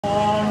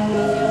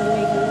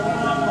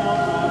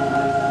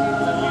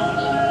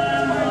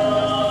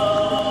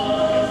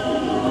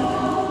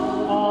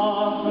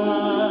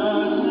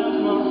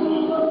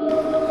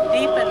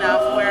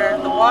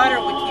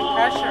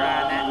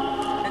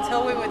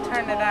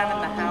on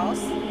in the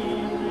house.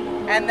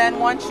 And then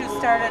once you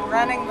started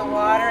running the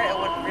water, it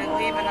would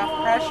relieve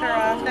enough pressure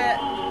off it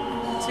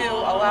to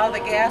allow the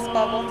gas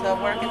bubble to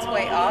work its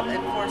way up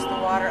and force the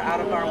water out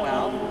of our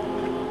well.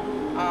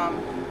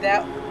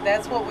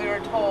 That's what we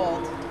were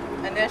told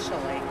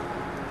initially.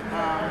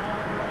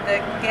 The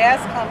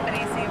gas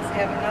company seems to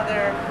have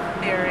another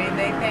theory.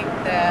 They think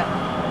that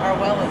our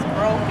well is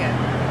broken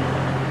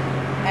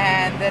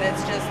and that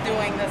it's just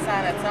doing this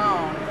on its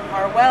own.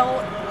 Our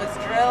well was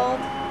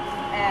drilled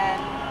and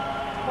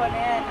put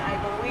in, I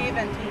believe,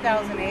 in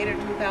 2008 or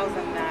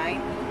 2009.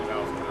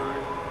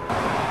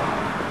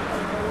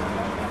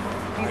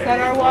 He said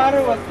our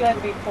water was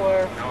good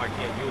before. Now I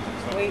can't use it.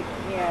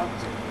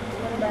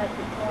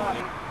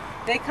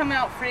 They come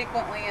out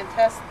frequently and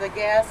test the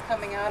gas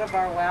coming out of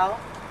our well.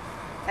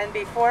 And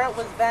before it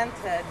was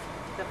vented,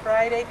 the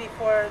Friday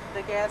before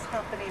the gas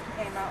company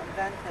came out and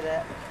vented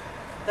it,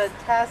 the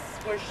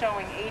tests were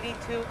showing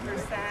 82%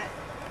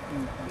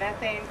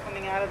 methane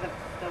coming out of the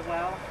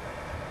well.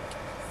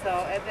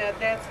 So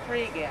that's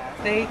free gas.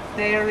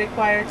 They are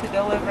required to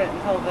deliver it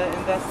until the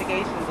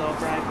investigation's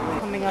over, I believe.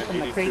 Coming up in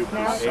the creek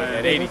now.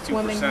 At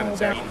 82%,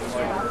 it's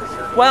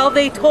actually. Well,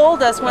 they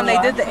told us when they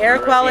did the air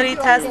quality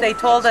test, they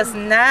told us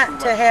not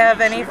to have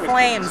any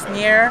flames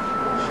near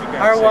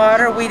our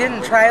water. We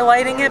didn't try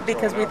lighting it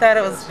because we thought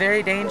it was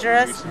very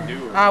dangerous.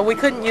 We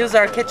couldn't use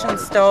our kitchen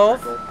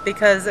stove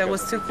because it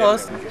was too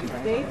close.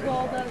 They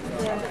told us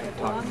that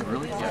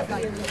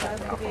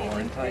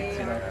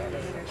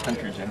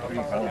country gentry,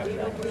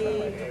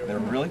 they're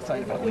really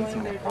excited about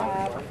leasing their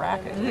property for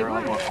Fracked. They were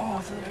like,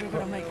 oh, so we're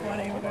going to make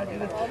money, we're going to do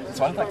this.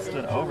 So I like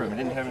stood over them. I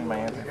didn't have any of my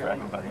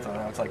anti-fracking buttons on.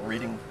 I was like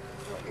reading.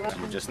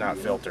 You're just not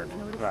filtered,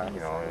 you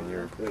know, and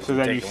you're. So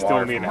then you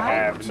still need to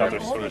have another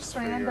source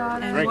for your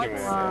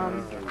drinking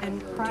water. And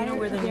do you know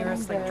where the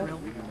nearest drill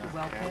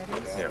well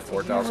pad is? Yeah,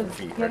 4,000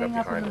 feet right up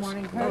behind us.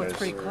 Oh, it's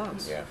pretty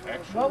close. Yeah.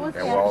 what was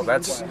Well,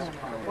 that's.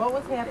 What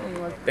was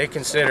happening was They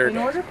considered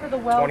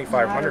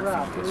 2,500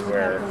 feet is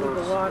where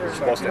you're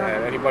supposed to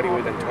have anybody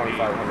within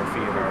 2,500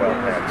 feet of the well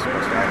pad is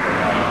supposed to have their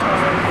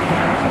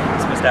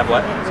water. Supposed to have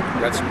what?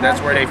 That's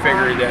where they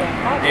figured that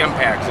the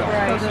impact zone.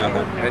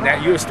 And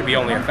that used to be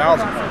only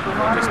 1,000 feet.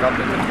 They just upped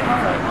it to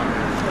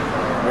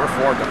 2,500. We're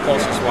the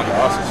closest one to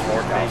us is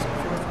 4,000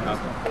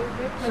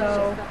 feet.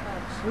 So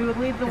we would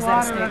leave the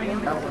water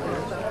running.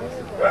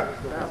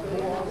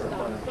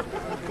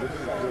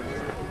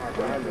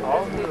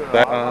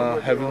 That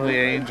Heavenly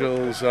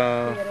Angels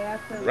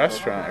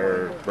restaurant,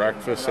 or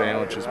breakfast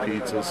sandwiches,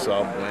 pizzas,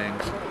 sub,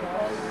 wings.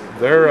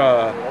 They're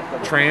a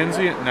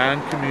transient,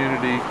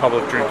 non-community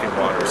public drinking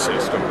water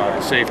system by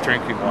the Safe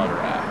Drinking Water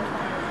Act.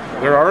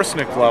 Their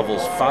arsenic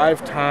level's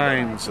 5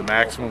 times the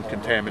maximum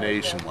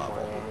contamination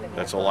level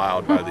that's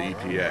allowed by the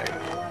EPA.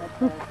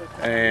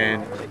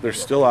 And they're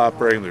still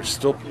operating, they're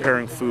still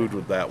preparing food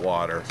with that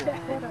water,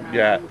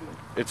 yet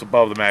it's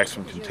above the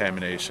maximum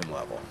contamination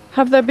level.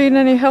 Have there been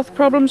any health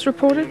problems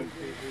reported?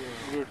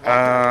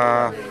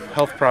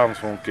 Health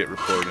problems won't get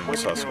reported in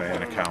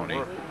Susquehanna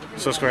County.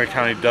 Susquehanna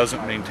County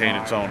doesn't maintain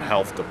its own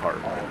health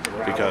department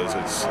because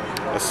it's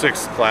a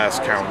 6th class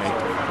county.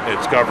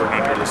 It's governed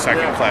under the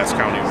 2nd class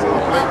county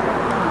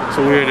rules.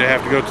 So we would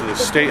have to go to the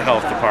state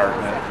health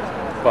department.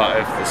 But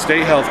if the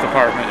state health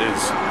department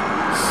is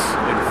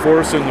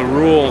enforcing the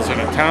rules in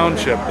a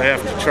township, they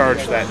have to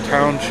charge that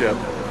township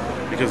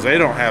because they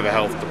don't have a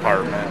health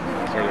department,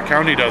 or the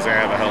county doesn't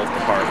have a health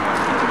department.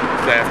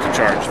 They have to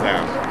charge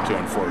them to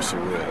enforce the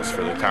rules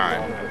for the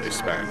time they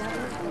spend.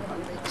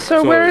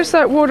 So where is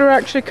that water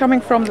actually coming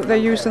from that they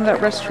use in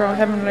that restaurant,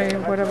 Heavenly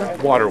whatever?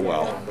 Water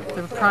well.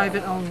 The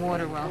private-owned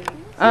water well.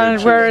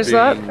 And where is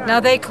that? Now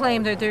they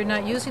claim that they're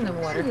not using the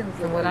water,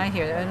 from what I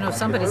hear. I don't know if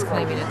somebody's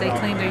claiming it. They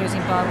claim they're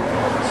using bottled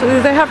water. So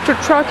do they have to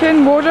truck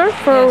in water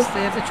for? Yes,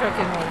 they have to truck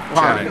in water.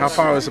 Pond. How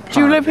far is the pond? Do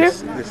you live here?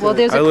 Well,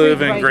 there's a I live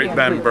creek in right Great here.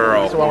 Bend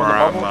Borough, where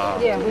I'm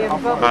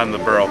on the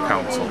Borough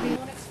Council.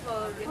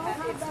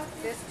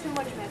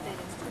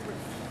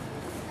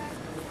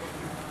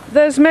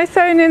 There's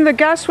methane in the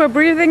gas we're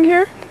breathing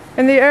here,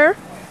 in the air?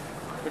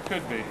 There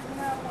could be.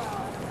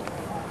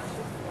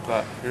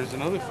 But here's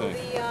another thing.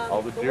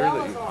 All the deer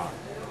that you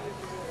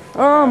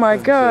Oh my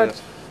God.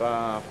 If,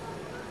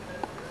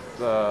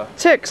 the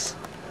Ticks.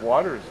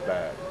 water's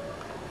bad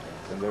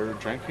and they're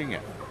drinking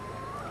it.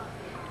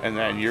 And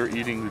then you're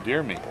eating the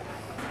deer meat.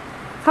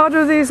 How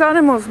do these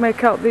animals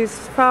make out, these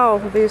fowl,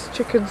 these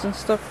chickens and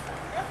stuff?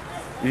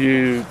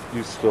 You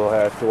still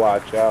have to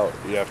watch out.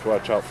 You have to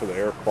watch out for the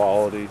air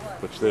quality,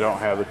 which they don't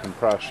have the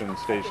compression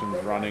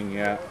stations running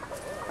yet.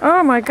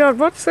 Oh my God,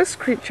 what's this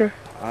creature?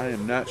 I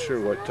am not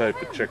sure what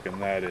type of chicken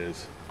that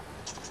is.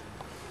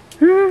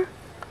 Hello.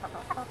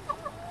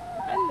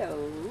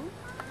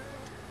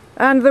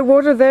 And the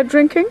water they're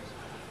drinking?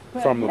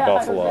 From the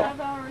buffalo,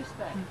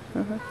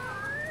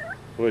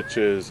 which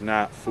is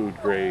not food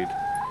grade.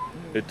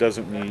 It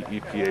doesn't meet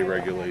EPA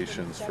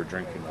regulations for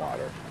drinking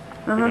water.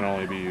 It can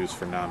only be used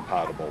for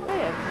non-potable water. I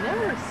have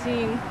never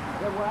seen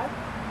the what?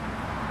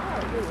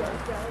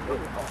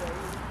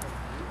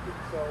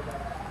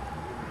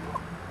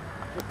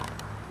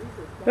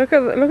 Oh, Look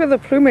at the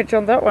plumage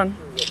on that one.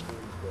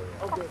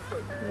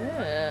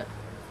 Yeah.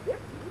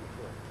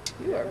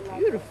 You are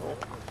beautiful.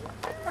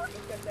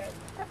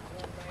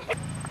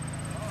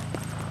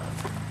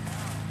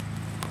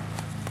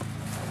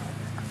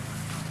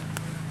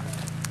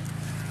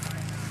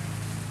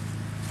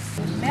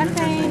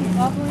 Methane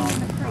bubbling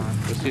in the creek.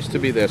 This used to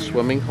be their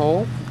swimming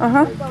hole.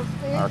 Uh-huh.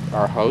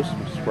 Our host,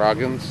 Ms.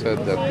 Roggins, said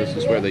that this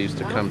is where they used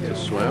to come to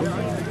swim.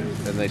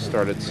 And they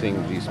started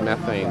seeing these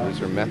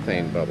are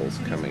methane bubbles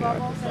coming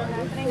up.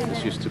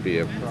 This used to be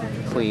a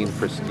clean,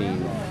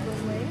 pristine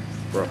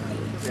brook.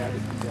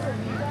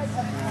 82%.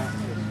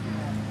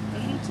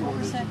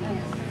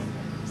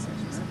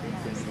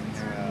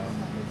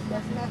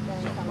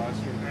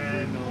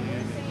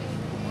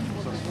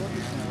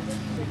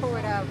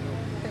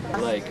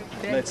 Like,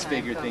 let's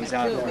figure things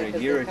out for a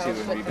year or two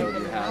and rebuild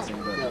your housing,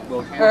 but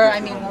we'll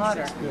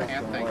Water.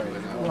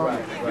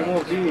 It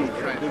won't be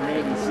the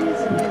rainy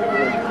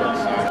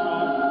season.